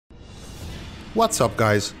What's up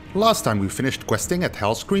guys? Last time we finished questing at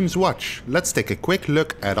Hellscream's Watch. Let's take a quick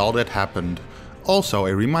look at all that happened. Also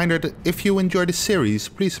a reminder that if you enjoy the series,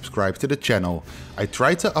 please subscribe to the channel. I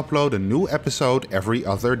try to upload a new episode every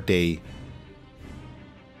other day.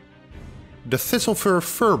 The Thistlefur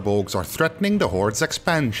Furbolgs are threatening the Horde's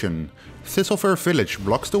expansion. Thistlefur Village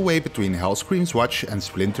blocks the way between Hellscream's Watch and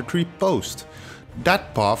Splintertree Post.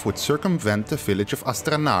 That path would circumvent the village of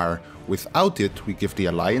Astranar. Without it, we give the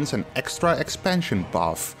Alliance an extra expansion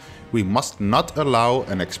path. We must not allow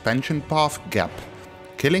an expansion path gap.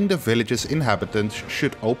 Killing the village's inhabitants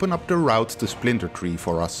should open up the route to Splintertree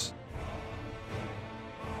for us.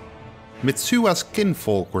 Mitsua's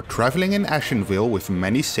kinfolk were traveling in Ashenvale with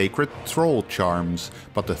many sacred troll charms,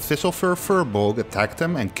 but the Thistlefur Furbolg attacked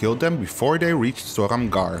them and killed them before they reached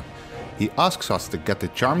Zoramgar. He asks us to get the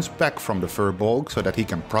charms back from the Furbolg so that he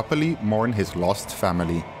can properly mourn his lost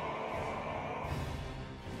family.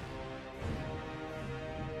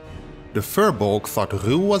 The Furbolg thought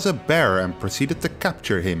Rue was a bear and proceeded to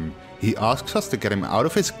capture him. He asks us to get him out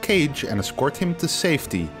of his cage and escort him to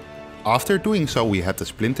safety. After doing so, we head to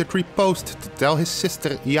Splintertree Post to tell his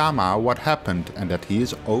sister Yama what happened and that he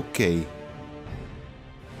is okay.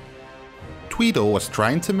 Tweedle was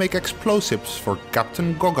trying to make explosives for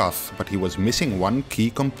Captain Gogoth, but he was missing one key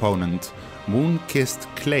component: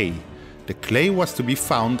 moon-kissed clay. The clay was to be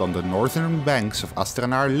found on the northern banks of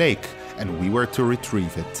Astranar Lake, and we were to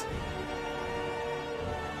retrieve it.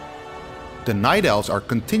 The Night Elves are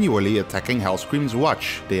continually attacking Hellscream's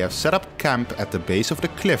Watch. They have set up camp at the base of the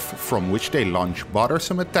cliff, from which they launch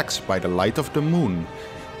bothersome attacks by the light of the moon.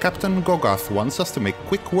 Captain Gogoth wants us to make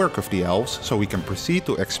quick work of the elves, so we can proceed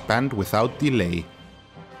to expand without delay.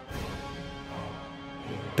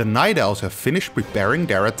 The Night Elves have finished preparing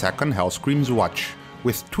their attack on Hellscream's Watch.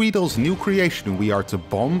 With Tweedle's new creation, we are to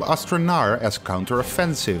bomb Astranar as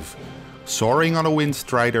counter-offensive. Soaring on a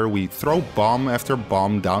Windstrider, we throw bomb after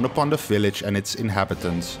bomb down upon the village and its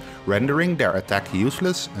inhabitants, rendering their attack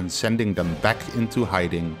useless and sending them back into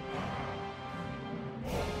hiding.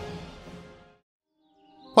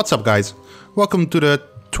 What's up guys? Welcome to the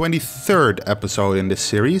 23rd episode in this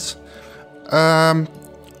series.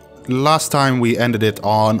 Last time we ended it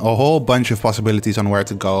on a whole bunch of possibilities on where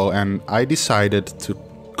to go, and I decided to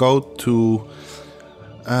go to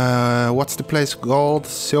what's the place called?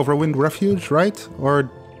 Silverwind Refuge, right? Or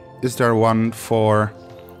is there one for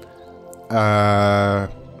the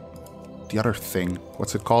other thing?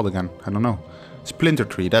 What's it called again? I don't know.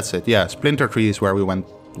 Splintertree, that's it. Yeah, Splintertree is where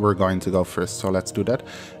we're going to go first, so let's do that.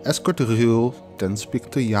 Escort Rule, then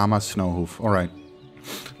speak to Yama Snowhoof. Alright.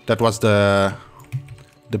 That was the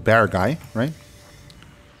bear guy, right?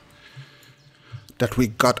 That we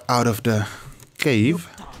got out of the cave.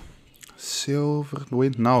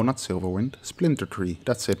 Silverwind? No, not Silverwind. Splintertree,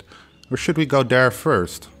 that's it. Or should we go there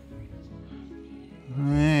first?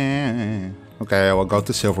 Okay, I will go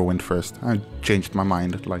to Silverwind first. I changed my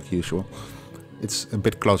mind, like usual. It's a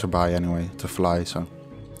bit closer by anyway, to fly, so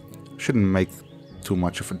shouldn't make too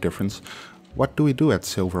much of a difference. What do we do at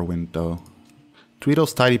Silverwind, though?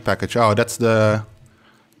 Tweedle's tidy package. Oh, that's the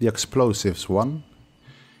explosives one.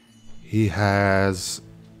 He has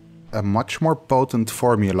a much more potent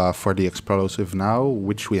formula for the explosive now,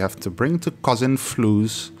 which we have to bring to Cousin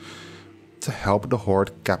Flues to help the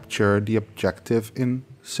Horde capture the objective in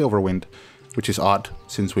Silverwind. Which is odd,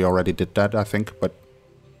 since we already did that, I think, but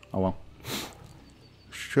oh well.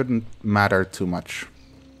 Shouldn't matter too much.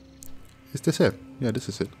 Is this it? Yeah, this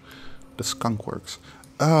is it. The Skunkworks.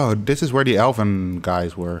 Oh, this is where the Elven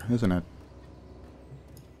guys were, isn't it?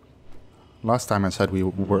 Last time I said we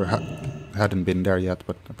hadn't been there yet,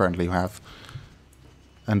 but apparently we have.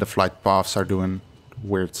 And the flight paths are doing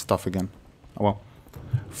weird stuff again. Oh well.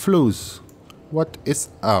 Flues, what is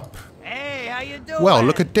up? Hey, how you doing? Well,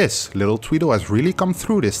 look at this. Little Tweedle has really come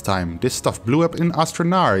through this time. This stuff blew up in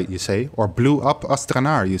Astranar, you say? Or blew up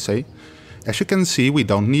Astranar, you say? As you can see, we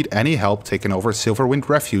don't need any help taking over Silverwind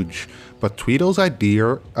Refuge. But Tweedle's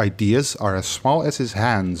ideas are as small as his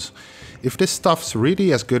hands. If this stuff's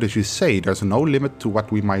really as good as you say, there's no limit to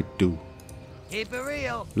what we might do. Keep it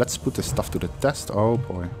real. Let's put this stuff to the test. Oh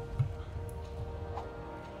boy.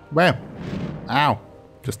 Wham! Ow!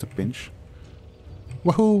 Just a pinch.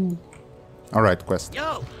 Woohoo! Alright, quest.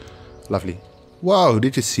 Yo! Lovely. Whoa,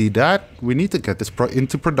 did you see that? We need to get this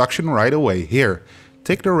into production right away. Here,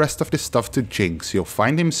 take the rest of this stuff to Jinx. You'll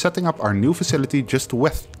find him setting up our new facility just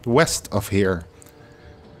west of here.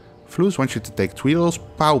 Flues wants you to take Tweedle's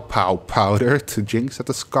Pow Pow powder to Jinx at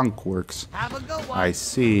the Skunkworks. Have a good one. I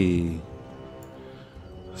see.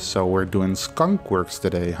 So we're doing Skunkworks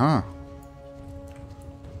today, huh?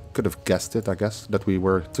 Could have guessed it, I guess, that we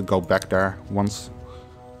were to go back there once.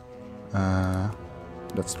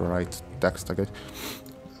 That's the right text, I guess.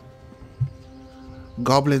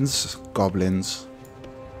 Goblins, goblins.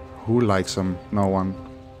 Who likes them? No one.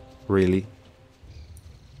 Really.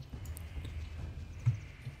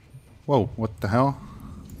 Whoa, what the hell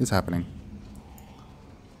is happening?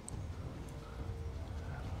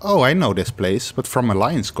 Oh, I know this place, but from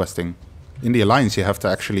Alliance questing. In the Alliance you have to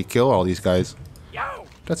actually kill all these guys.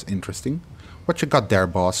 That's interesting. What you got there,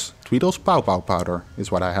 boss? Tweedle's Pow Pow powder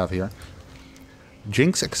is what I have here.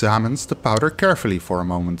 Jinx examines the powder carefully for a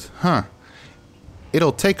moment. Huh.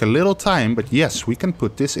 It'll take a little time, but yes, we can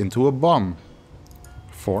put this into a bomb.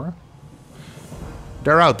 4.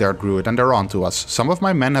 They're out there, Druid, and they're on to us. Some of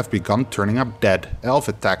my men have begun turning up dead. Elf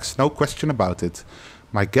attacks, no question about it.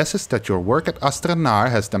 My guess is that your work at Astranar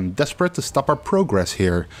has them desperate to stop our progress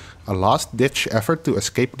here. A last-ditch effort to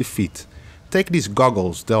escape defeat. Take these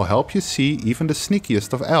goggles, they'll help you see even the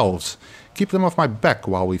sneakiest of elves. Keep them off my back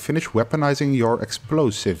while we finish weaponizing your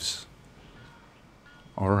explosives.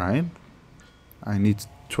 Alright. I need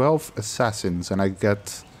 12 assassins and I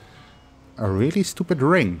get a really stupid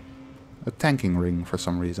ring. A tanking ring for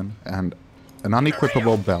some reason. And an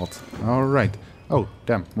unequipable belt. Alright. Oh,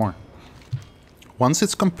 damn, more. Once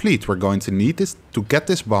it's complete, we're going to need this to get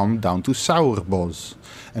this bomb down to Saurbos.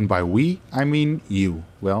 And by we, I mean you.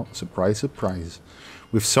 Well, surprise, surprise.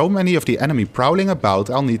 With so many of the enemy prowling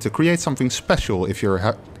about, I'll need to create something special if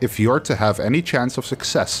you're to have any chance of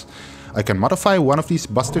success. I can modify one of these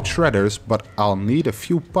busted shredders, but I'll need a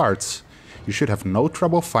few parts. You should have no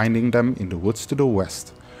trouble finding them in the woods to the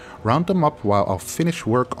west. Round them up while I'll finish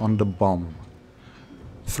work on the bomb.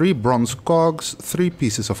 3 bronze cogs, 3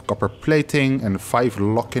 pieces of copper plating, and 5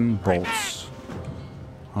 lock-in bolts.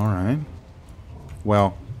 Alright.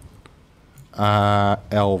 Well,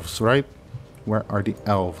 elves, right? Where are the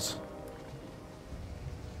elves?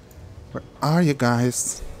 Where are you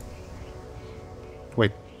guys?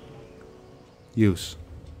 Wait. Use.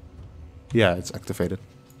 Yeah, it's activated.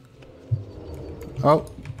 Oh.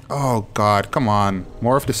 Oh god, come on.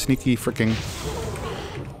 More of the sneaky freaking...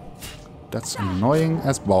 That's annoying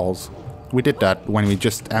as balls. We did that when we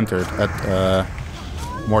just entered at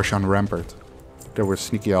Morshan Rampart. There were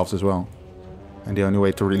sneaky elves as well. And the only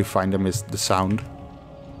way to really find them is the sound.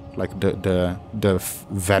 Like the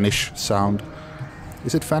vanish sound.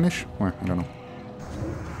 Is it vanish? Or, I don't know.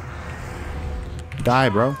 Die,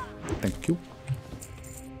 bro. Thank you.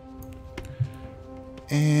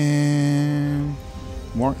 And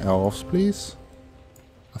more elves, please.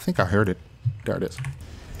 I think I heard it. There it is.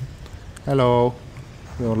 Hello,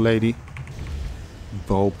 little lady.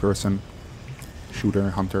 Bow person.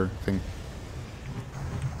 Shooter, hunter thing.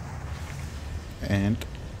 And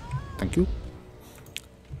thank you.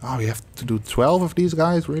 Oh, we have to do 12 of these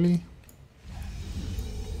guys, really?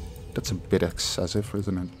 That's a bit excessive,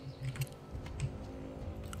 isn't it?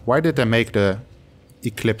 Why did they make the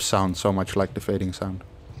eclipse sound so much like the fading sound?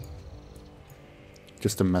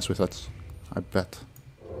 Just to mess with us, I bet.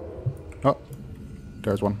 Oh,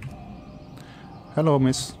 there's one. Hello,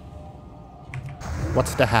 miss.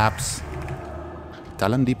 What's the haps?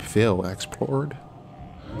 Talondeep Vale explored?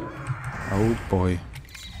 Oh boy.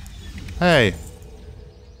 Hey!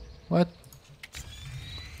 What?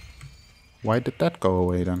 Why did that go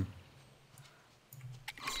away then?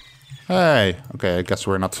 Hey! Okay, I guess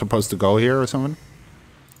we're not supposed to go here or something.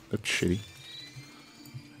 That's shitty.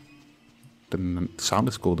 The sound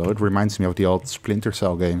is cool though. It reminds me of the old Splinter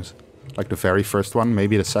Cell games. Like the very first one,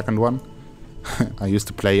 maybe the second one. I used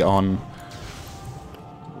to play on,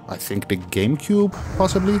 I think, the GameCube,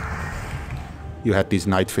 possibly. You had these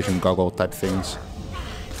night vision goggle type things,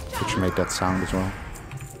 which made that sound as well.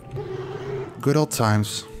 Good old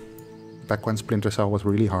times. Back when Splinter Cell was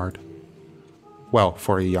really hard. Well,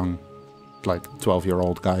 for a young, like,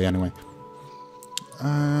 12-year-old guy anyway.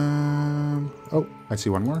 Oh, I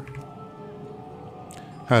see one more.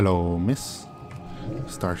 Hello, miss.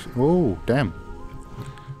 Stars. Oh, damn.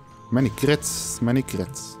 Many crits, many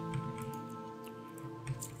crits.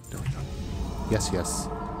 There we go. Yes, yes.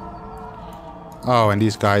 Oh, and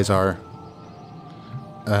these guys are...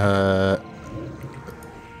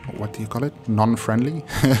 what do you call it? Non-friendly?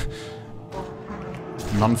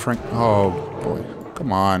 Non-friendly... Oh, boy.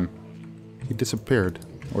 Come on. He disappeared.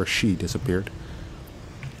 Or she disappeared.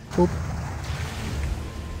 Boop.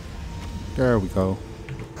 There we go.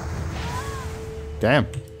 Damn.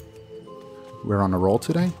 We're on a roll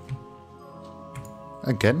today?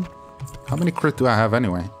 Again? How many crit do I have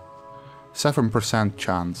anyway? 7%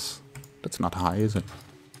 chance. That's not high, is it?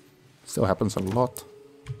 Still happens a lot.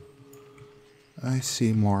 I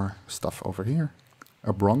see more stuff over here.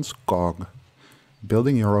 A bronze cog.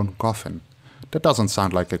 Building your own coffin. That doesn't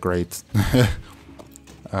sound like a great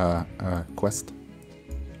quest.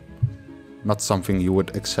 Not something you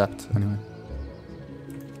would accept, anyway.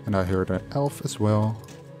 And I heard an elf as well.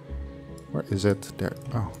 Where is it? There.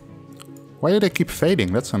 Oh. Why do they keep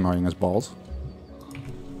fading? That's annoying as balls.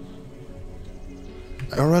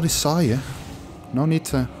 I already saw you. No need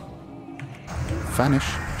to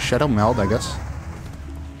vanish. Shadow meld, I guess.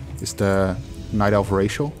 Is the night elf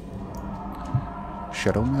racial?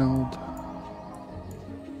 Shadow meld.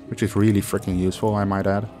 Which is really freaking useful, I might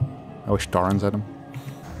add. I wish Taurens had them.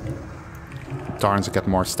 Taurens get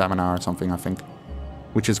more stamina or something, I think.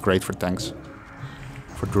 Which is great for tanks.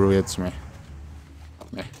 For druids, meh.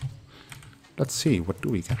 Meh. Let's see, what do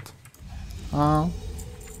we get?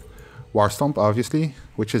 War Stomp, obviously,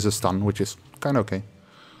 which is a stun, which is kind of okay.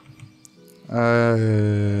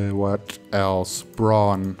 What else?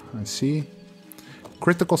 Brawn, I see.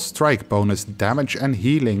 Critical strike bonus, damage and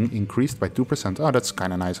healing increased by 2%. Oh, that's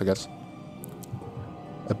kind of nice, I guess.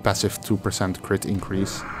 A passive 2% crit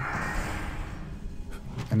increase.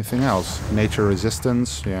 Anything else? Nature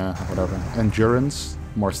resistance, yeah, whatever. Endurance,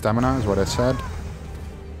 more stamina is what I said.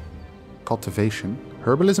 Cultivation.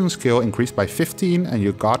 Herbalism skill increased by 15 and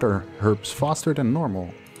you gather herbs faster than normal.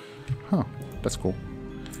 Huh, that's cool.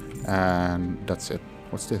 And that's it.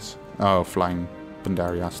 What's this? Oh, flying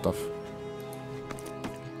Pandaria stuff.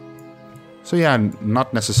 So yeah,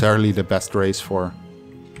 not necessarily the best race for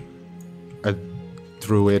a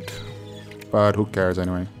druid, but who cares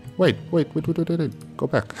anyway. Wait. Go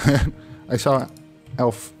back. I saw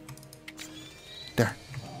elf. There.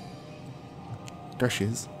 There she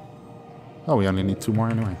is. Oh, we only need 2 more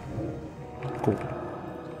anyway. Cool.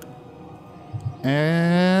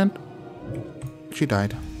 And she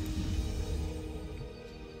died.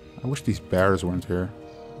 I wish these bears weren't here.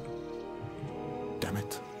 Damn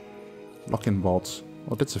it. Lock-in bolts.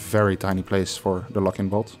 Well, that's a very tiny place for the lock-in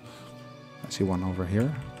bolts. I see one over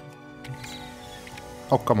here.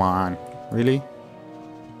 Oh, come on. Really?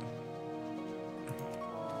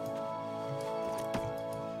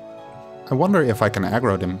 I wonder if I can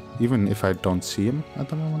aggro them, even if I don't see him at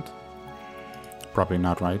the moment. Probably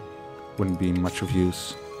not, right? Wouldn't be much of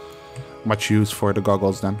use. Much use for the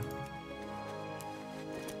goggles then.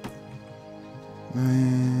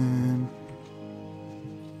 And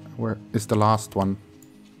where is the last one?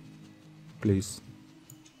 Please.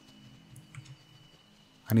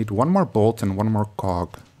 I need 1 more bolt and 1 more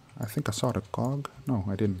cog. I think I saw the cog. No,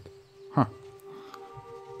 I didn't. Huh.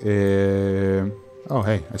 Oh,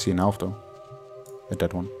 hey, I see an elf though. A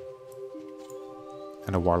dead one.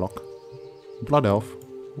 And a warlock. Blood elf.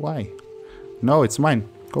 Why? No, it's mine.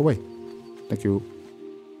 Go away. Thank you.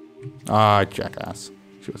 Ah, jackass.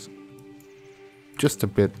 She was just a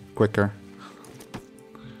bit quicker.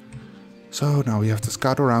 So now we have to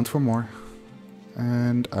scout around for more.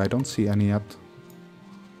 And I don't see any yet.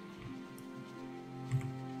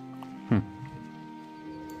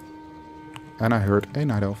 And I heard a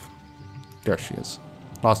night elf. There she is.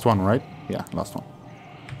 Last one, right? Yeah, last one.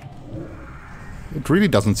 It really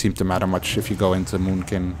doesn't seem to matter much if you go into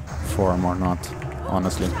Moonkin form or not,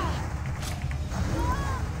 honestly.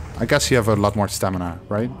 I guess you have a lot more stamina,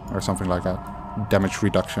 right? Or something like that. Damage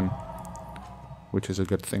reduction. Which is a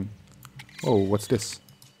good thing. Oh, what's this?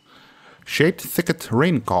 Shade Thicket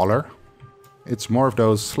Raincaller. It's more of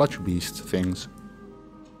those sludge beast things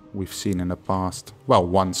we've seen in the past. Well,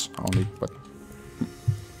 once only, but...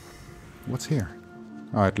 What's here?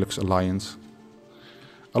 Oh, it looks Alliance.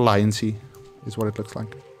 Alliance-y is what it looks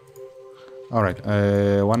like. Alright,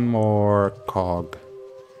 1 more cog.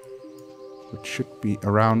 Which should be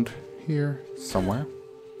around here somewhere.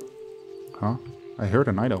 Huh? I heard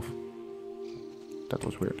a night elf. That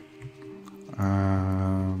was weird.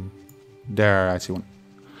 There, I see one.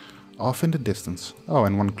 Off in the distance. Oh,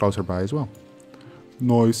 and one closer by as well.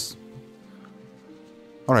 Nice.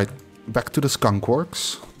 Alright, back to the skunk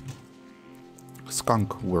works.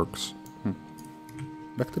 Skunk works.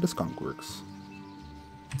 Back to the skunk works.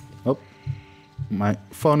 Oh, my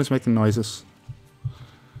phone is making noises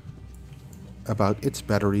about its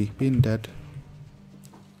battery being dead.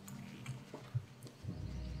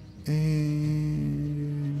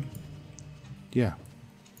 And yeah,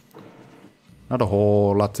 not a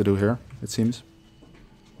whole lot to do here, it seems.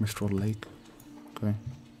 Mistral Lake. Okay.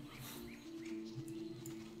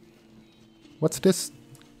 What's this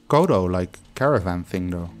Kodo, like, caravan thing,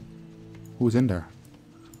 though? Who's in there?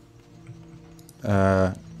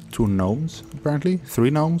 2 gnomes, apparently. 3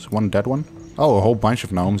 gnomes, 1 dead one. Oh, a whole bunch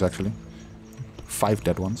of gnomes, actually. 5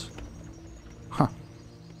 dead ones. Huh.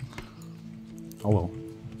 Oh well.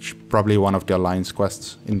 probably one of the Alliance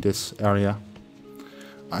quests in this area.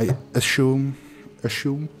 I assume,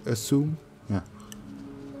 yeah.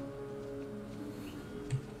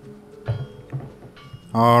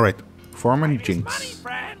 Alright, Foreman Jinx.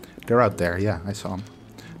 They're out there, yeah, I saw them.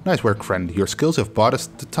 Nice work, friend. Your skills have bought us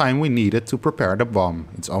the time we needed to prepare the bomb.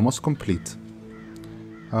 It's almost complete.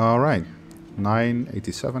 Alright.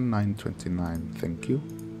 987, 929. Thank you.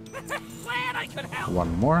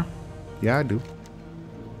 One more. Yeah, I do.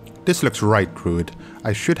 This looks right, Druid.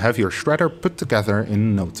 I should have your shredder put together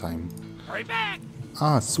in no time. Hurry back!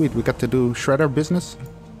 Ah, sweet. We got to do shredder business.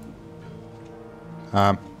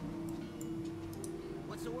 What's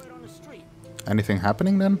the word on the street? Anything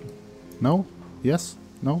happening then? No? Yes?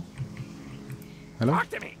 No? Hello? Talk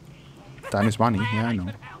to me. Time is money. Yeah, I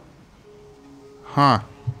know. Huh.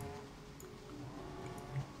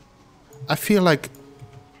 I feel like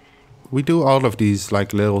we do all of these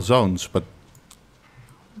like little zones, but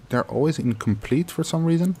they're always incomplete for some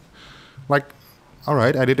reason. Like,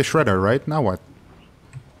 alright, I did a shredder, right? Now what?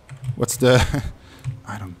 What's the...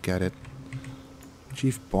 I don't get it.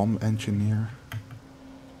 Chief Bomb Engineer.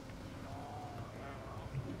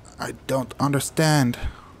 I don't understand.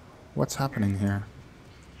 What's happening here?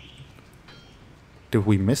 Did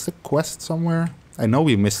we miss the quest somewhere? I know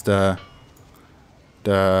we missed the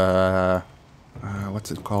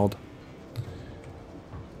what's it called?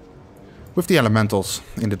 With the elementals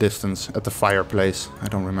in the distance at the fireplace. I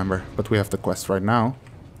don't remember, but we have the quest right now.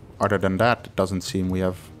 Other than that, it doesn't seem we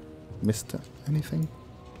have missed anything.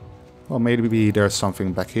 Well, maybe there's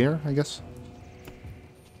something back here, I guess.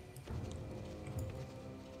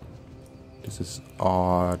 This is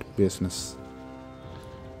odd business.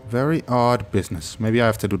 Very odd business. Maybe I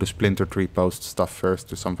have to do the Splinter Tree post stuff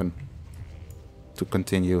first or something. To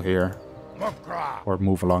continue here. Or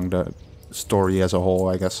move along the story as a whole,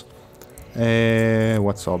 I guess.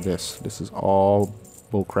 What's all this? This is all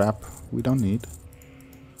bullcrap we don't need.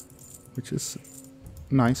 Which is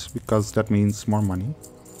nice, because that means more money.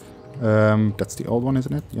 That's the old one,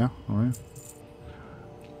 isn't it? Yeah, alright.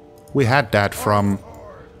 We had that from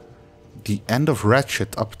the end of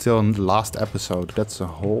Ratchet up till the last episode. That's a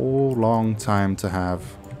whole long time to have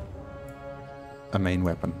a main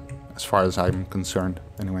weapon. As far as I'm concerned,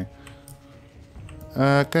 anyway.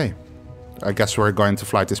 Okay. I guess we're going to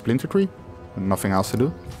fly to Splinter Tree. Nothing else to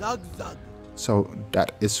do. Zug, zug. So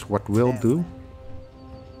that is what we'll do.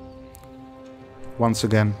 Once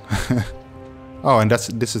again. Oh, and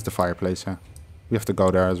this is the fireplace, yeah. We have to go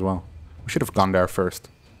there as well. We should have gone there first.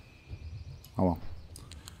 Oh well.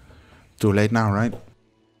 Too late now, right?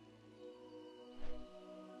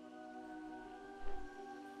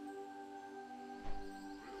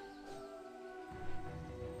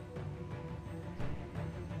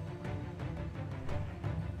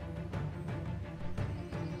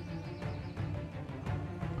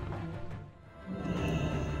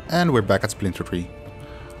 And we're back at Splinter Tree.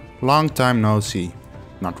 Long time no see.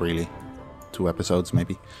 Not really. 2 episodes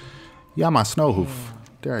maybe. Yama Snowhoof.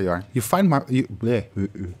 There you are. You find my...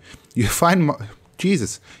 You find my...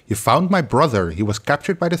 Jesus. You found my brother. He was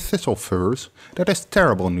captured by the Thistle Furs. That is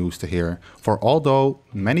terrible news to hear. For although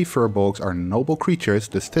many furbolgs are noble creatures,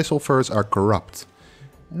 the Thistle Furs are corrupt.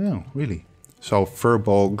 Oh, really? So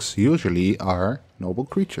furbolgs usually are noble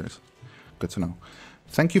creatures. Good to know.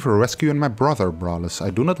 Thank you for rescuing my brother, Brahless. I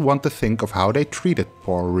do not want to think of how they treated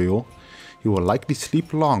poor Real. He will likely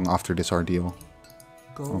sleep long after this ordeal.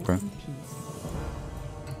 Okay.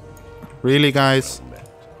 Really, guys?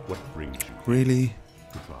 What brings you? Really?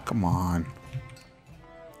 Come on.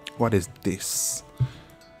 What is this?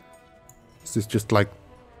 Is this just like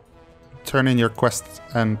turn in your quest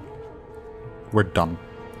and we're done?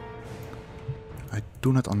 I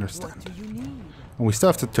do not understand. And we still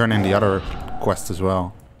have to turn in the other quest as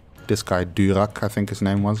well. This guy, Durak, I think his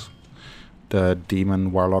name was. The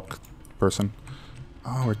demon warlock person.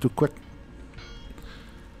 Oh, we're too quick.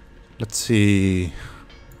 Let's see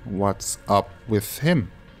what's up with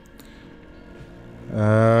him.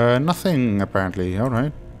 Nothing apparently.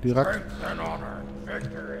 Alright, Durak.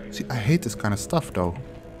 See, I hate this kind of stuff though.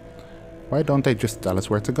 Why don't they just tell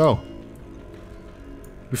us where to go?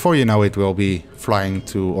 Before you know it, we'll be flying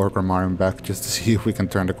to Orgrimmar and back just to see if we can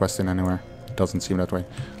turn the quest in anywhere. It doesn't seem that way.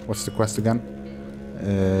 What's the quest again?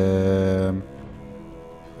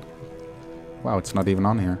 Wow, it's not even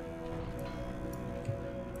on here.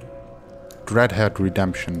 Dreadhead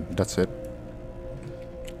Redemption, that's it.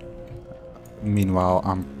 Meanwhile,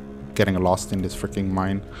 I'm getting lost in this freaking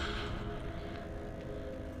mine.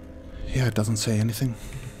 Yeah, it doesn't say anything.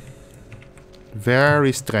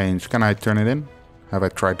 Very strange. Can I turn it in? Have I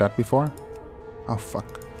tried that before? Oh,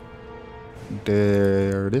 fuck.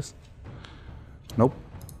 There it is.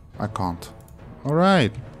 I can't.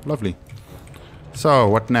 Alright, lovely. So,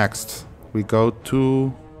 what next? We go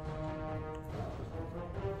to...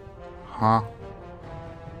 Huh?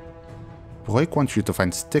 Broik wants you to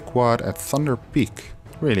find Stickwad at Thunder Peak.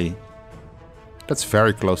 Really? That's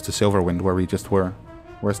very close to Silverwind, where we just were.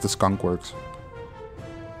 Where's the Skunkworks?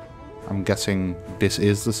 I'm guessing this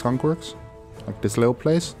is the Skunkworks? Like this little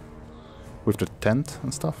place? With the tent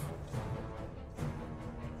and stuff?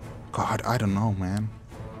 God, I don't know, man.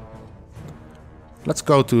 Let's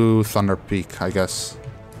go to Thunder Peak, I guess.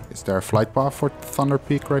 Is there a flight path for Thunder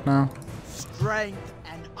Peak right now? Strength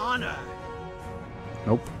and honor.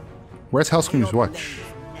 Nope. Where's Hellscream's Watch?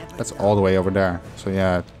 That's all the way over there. So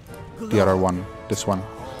yeah, the other one. This one.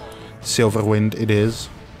 Silverwind it is.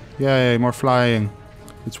 Yay, more flying.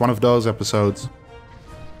 It's one of those episodes.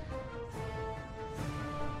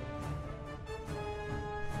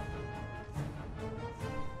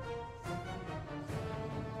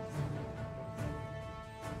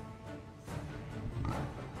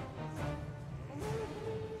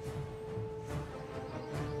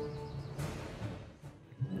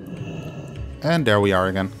 And there we are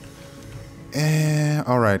again.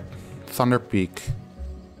 Alright. Thunder Peak.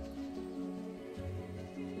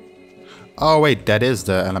 Oh wait, that is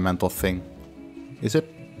the elemental thing. Is it?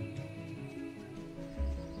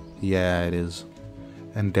 Yeah, it is.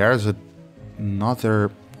 And there's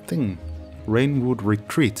another thing. Rainwood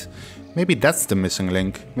Retreat. Maybe that's the missing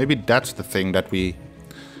link. Maybe that's the thing that we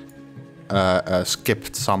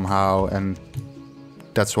skipped somehow. And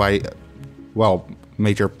that's why, well,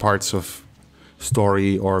 major parts of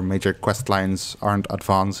story or major quest lines aren't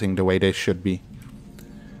advancing the way they should be.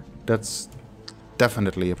 That's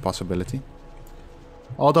definitely a possibility.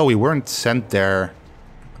 Although we weren't sent there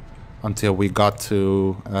until we got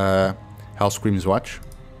to Hellscream's Watch.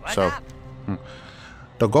 So,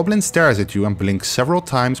 The goblin stares at you and blinks several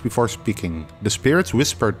times before speaking. The spirits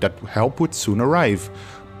whispered that help would soon arrive.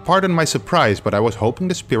 Pardon my surprise, but I was hoping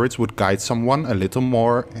the spirits would guide someone a little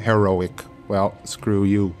more heroic. Well, screw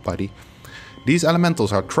you, buddy. These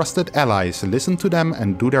elementals are trusted allies. Listen to them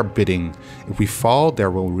and do their bidding. If we fall,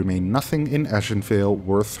 there will remain nothing in Ashenvale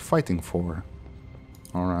worth fighting for.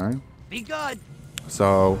 Alright. Be good.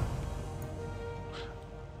 So,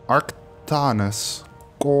 Arctanus,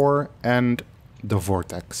 Core, and the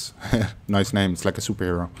Vortex. Nice name, it's like a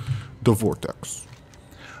superhero. The Vortex.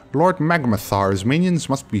 Lord Magmathar's minions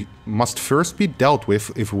must first be dealt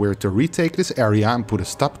with if we're to retake this area and put a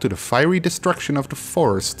stop to the fiery destruction of the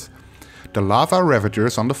forest. The lava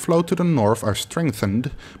ravagers on the flow to the north are strengthened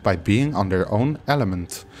by being on their own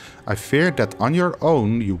element. I fear that on your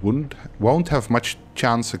own you won't have much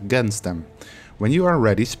chance against them. When you are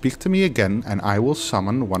ready, speak to me again and I will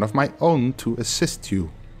summon one of my own to assist you.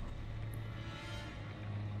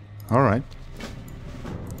 Alright.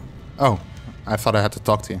 Oh, I thought I had to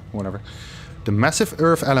talk to you. Whatever. The massive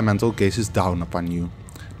earth elemental gazes down upon you.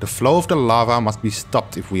 The flow of the lava must be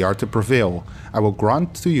stopped if we are to prevail. I will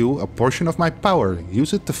grant to you a portion of my power.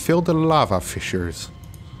 Use it to fill the lava fissures.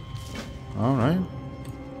 Alright.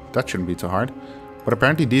 That shouldn't be too hard. But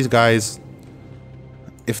apparently these guys,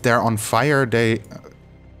 if they're on fire, they...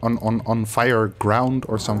 on fire ground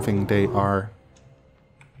or something, they are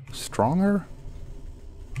stronger?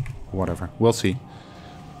 Whatever. We'll see.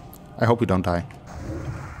 I hope you don't die.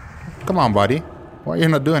 Come on, buddy. Why are you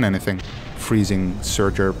not doing anything? Freezing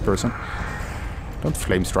surger person. Don't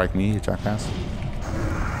flame strike me, you jackass.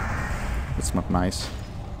 It's not nice.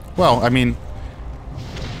 Well, I mean,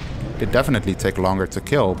 they definitely take longer to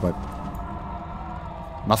kill, but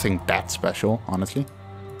nothing that special, honestly.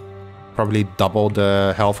 Probably double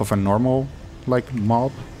the health of a normal, like,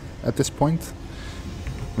 mob at this point.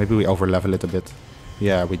 Maybe we overlevel it a bit.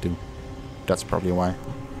 Yeah, we do. That's probably why.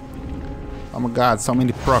 Oh my god, so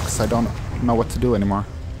many procs, I don't know what to do anymore.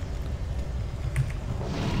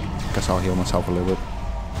 Guess I'll heal myself a little bit.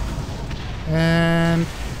 And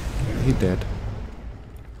he dead.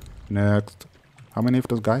 Next. How many of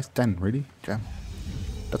those guys? 10, really? Damn.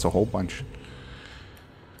 That's a whole bunch.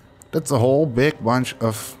 That's a whole big bunch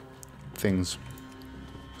of things.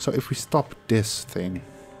 So if we stop this thing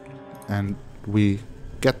and we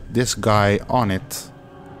get this guy on it,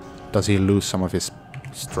 does he lose some of his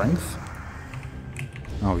strength?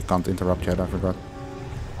 Oh, we can't interrupt yet, I forgot.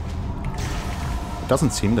 It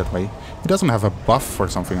doesn't seem that way. He doesn't have a buff for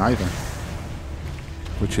something either.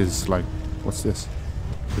 Which is like, what's this?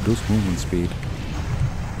 Reduce movement speed.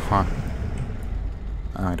 Huh.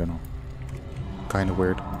 I don't know. Kinda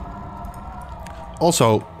weird.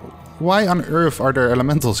 Also, why on earth are there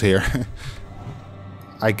elementals here?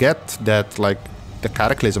 I get that, like, the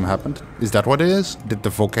cataclysm happened. Is that what it is? Did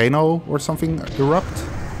the volcano or something erupt?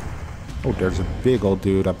 Oh, there's a big old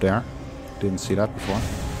dude up there. Didn't see that before.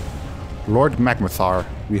 Lord Magmathar.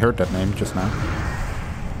 We heard that name just now.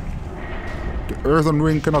 The earthen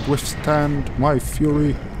ring cannot withstand my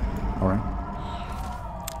fury. Alright.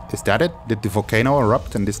 Is that it? Did the volcano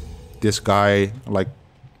erupt and this guy, like,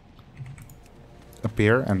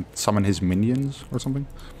 appear and summon his minions or something?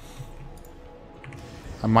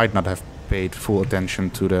 I might not have paid full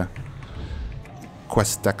attention to the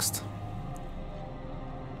quest text.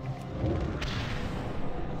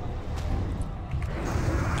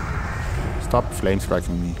 Stop flame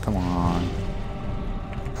striking me, come on.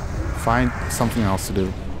 Find something else to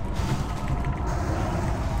do.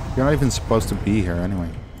 You're not even supposed to be here anyway.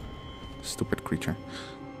 Stupid creature.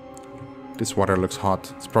 This water looks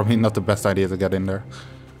hot. It's probably not the best idea to get in there.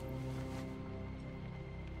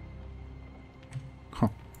 Huh.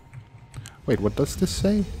 Wait, what does this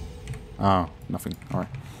say? Oh, nothing. Alright.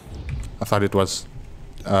 I thought it was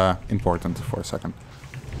important for a second.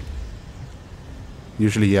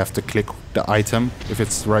 Usually you have to click the item if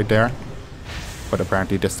it's right there. But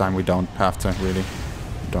apparently this time we don't have to, really.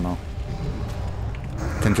 Don't know.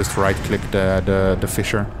 You can just right click the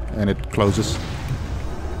fissure and it closes.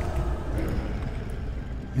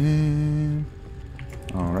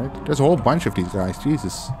 Alright. There's a whole bunch of these guys.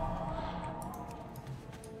 Jesus.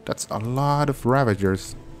 That's a lot of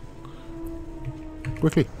Ravagers.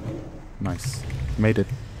 Quickly. Nice. Made it.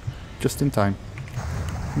 Just in time.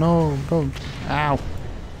 No, don't. Ow.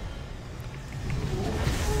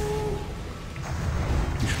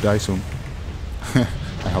 You should die soon.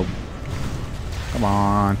 I hope. Come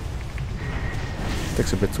on.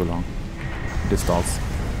 Takes a bit too long. This stalls.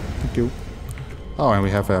 Thank you. Oh, and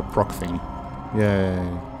we have a proc thing. Yay.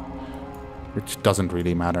 Which doesn't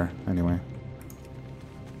really matter, anyway.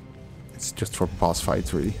 It's just for boss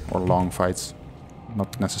fights, really. Or long fights.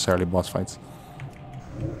 Not necessarily boss fights.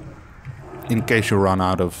 In case you run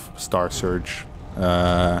out of Star Surge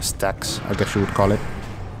stacks, I guess you would call it.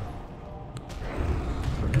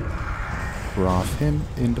 Rough him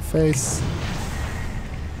in the face.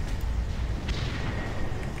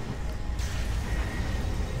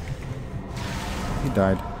 He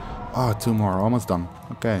died. Oh, two more. Almost done.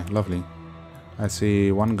 Okay, lovely. I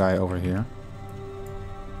see one guy over here.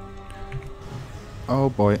 Oh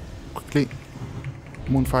boy. Quickly.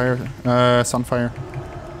 Moonfire. Sunfire.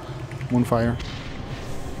 Moonfire.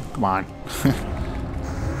 Come on.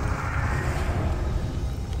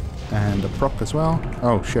 And the proc as well.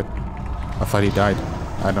 Oh shit. I thought he died.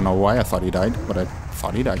 I don't know why I thought he died, but I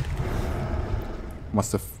thought he died.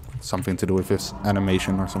 Must have something to do with his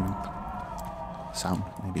animation or something. Sound,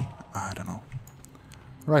 maybe. I don't know.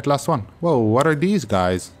 Right, last one. Whoa, what are these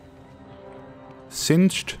guys?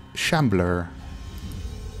 Singed Shambler.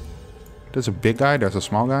 There's a big guy, there's a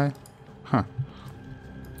small guy. Huh.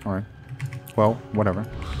 Alright. Well, whatever,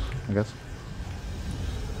 I guess.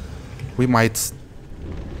 We might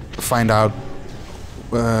find out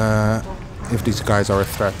if these guys are a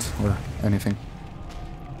threat or anything.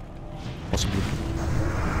 Possibly.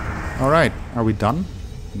 Alright, are we done?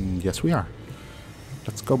 Yes, we are.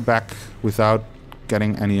 Let's go back without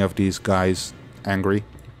getting any of these guys angry.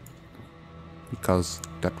 Because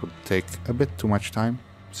that would take a bit too much time.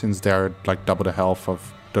 Since they're like double the health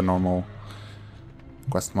of the normal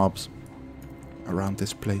quest mobs around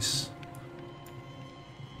this place.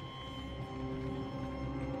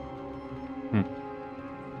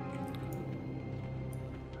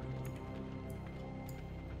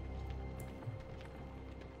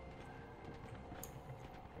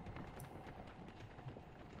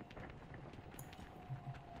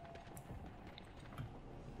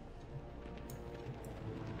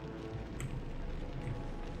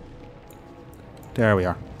 There we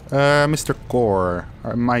are. Mr. Core,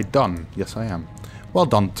 am I done? Yes, I am. Well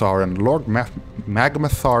done, Tauren. Lord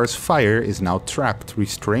Magmathar's fire is now trapped,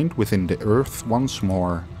 restrained within the earth once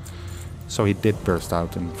more. So he did burst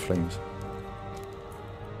out in flames.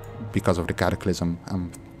 Because of the cataclysm,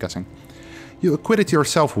 I'm guessing. You acquitted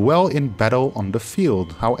yourself well in battle on the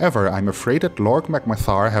field. However, I'm afraid that Lord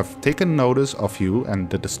Magmathar have taken notice of you and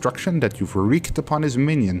the destruction that you've wreaked upon his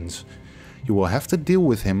minions. You will have to deal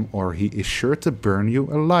with him, or he is sure to burn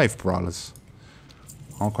you alive, Brahless.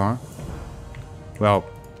 Okay. Well,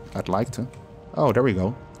 I'd like to. Oh, there we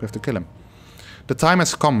go. We have to kill him. The time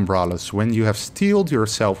has come, Brahless. When you have steeled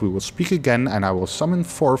yourself, we will speak again, and I will summon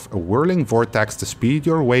forth a whirling vortex to speed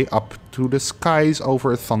your way up to the skies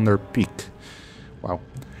over Thunder Peak. Wow.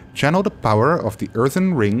 Channel the power of the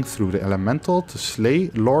earthen ring through the elemental to slay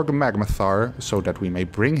Lord Magmathar, so that we may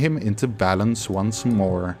bring him into balance once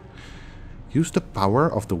more. Use the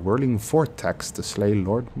power of the whirling vortex to slay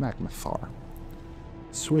Lord Magmathar.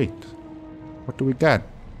 Sweet. What do we get?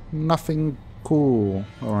 Nothing cool.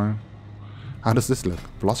 Or how does this look?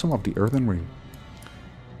 Blossom of the Earthen Ring.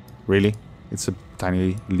 Really? It's a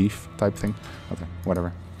tiny leaf type thing? Okay,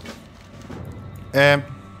 whatever.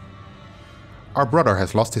 Our brother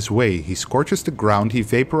has lost his way. He scorches the ground, he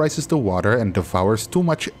vaporizes the water and devours too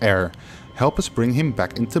much air. Help us bring him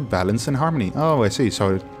back into balance and harmony. Oh, I see.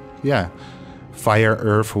 So, yeah. Fire,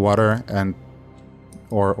 earth, water, and...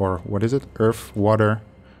 Or what is it? Earth, water,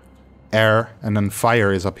 air, and then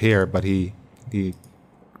fire is up here, but he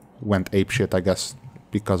went apeshit, I guess,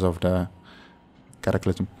 because of the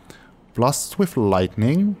cataclysm. Blasts with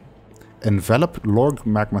lightning. Envelop Lord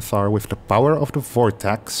Magmathar with the power of the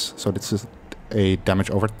vortex. So this is a damage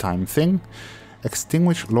over time thing.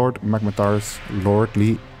 Extinguish Lord Magmathar's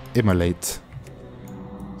lordly immolate.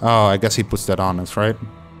 Oh, I guess he puts that on us, right?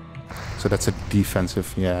 So that's a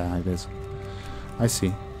defensive. Yeah, it is. I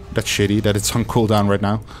see. That's shitty that it's on cooldown right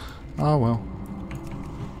now. Oh well.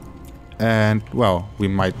 And, well, we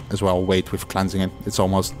might as well wait with cleansing it. It's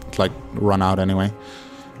almost, like, run out anyway.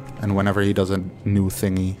 And whenever he does a new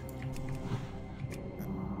thingy...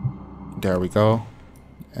 There we go.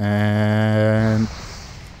 And...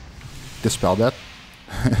 Dispel that.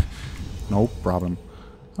 No problem.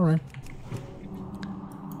 Alright.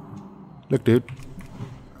 Look, dude.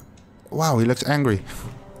 Wow, he looks angry.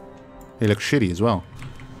 He looks shitty as well.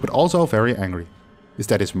 But also very angry. Is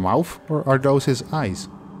that his mouth, or are those his eyes?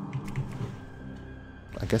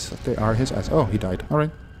 I guess they are his eyes. Oh, he died.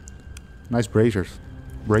 Alright. Nice bracers.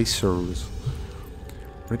 Bracers.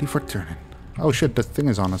 Ready for turning. Oh shit, that thing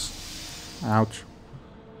is on us. Ouch.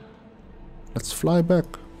 Let's fly back.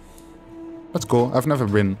 That's cool. I've never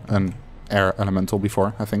been an air elemental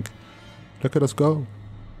before, I think. Look at us go.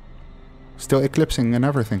 Still eclipsing and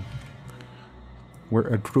everything. We're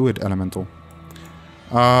a druid elemental.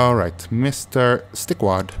 Alright, Mr.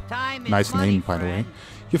 Stickwad. Nice name, by the way.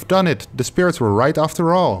 You've done it. The spirits were right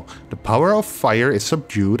after all. The power of fire is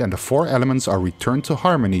subdued and the 4 elements are returned to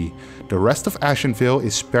harmony. The rest of Ashenvale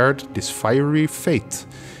is spared this fiery fate.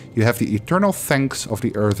 You have the eternal thanks of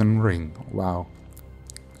the Earthen Ring. Wow.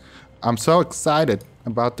 I'm so excited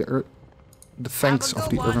about the thanks of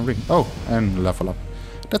the Earthen Ring. Oh, and level up.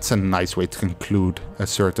 That's a nice way to conclude a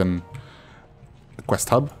certain quest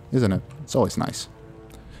hub, isn't it? It's always nice.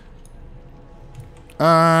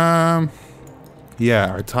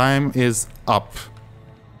 Yeah, our time is up.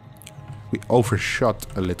 We overshot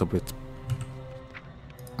a little bit.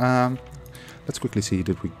 Let's quickly see,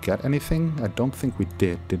 did we get anything? I don't think we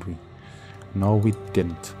did we? No, we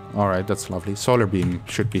didn't. Alright, that's lovely. Solar beam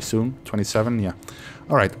should be soon. 27, yeah.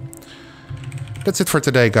 Alright. That's it for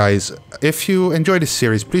today, guys. If you enjoy this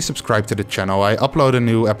series, please subscribe to the channel. I upload a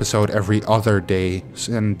new episode every other day,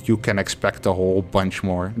 and you can expect a whole bunch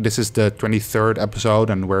more. This is the 23rd episode,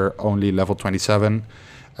 and we're only level 27.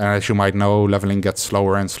 And as you might know, leveling gets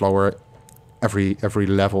slower and slower every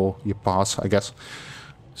level you pass, I guess.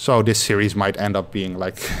 So this series might end up being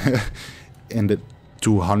like in the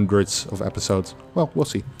 200s of episodes. Well, we'll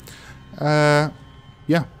see. Yeah.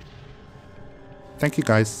 Thank you,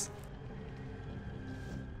 guys.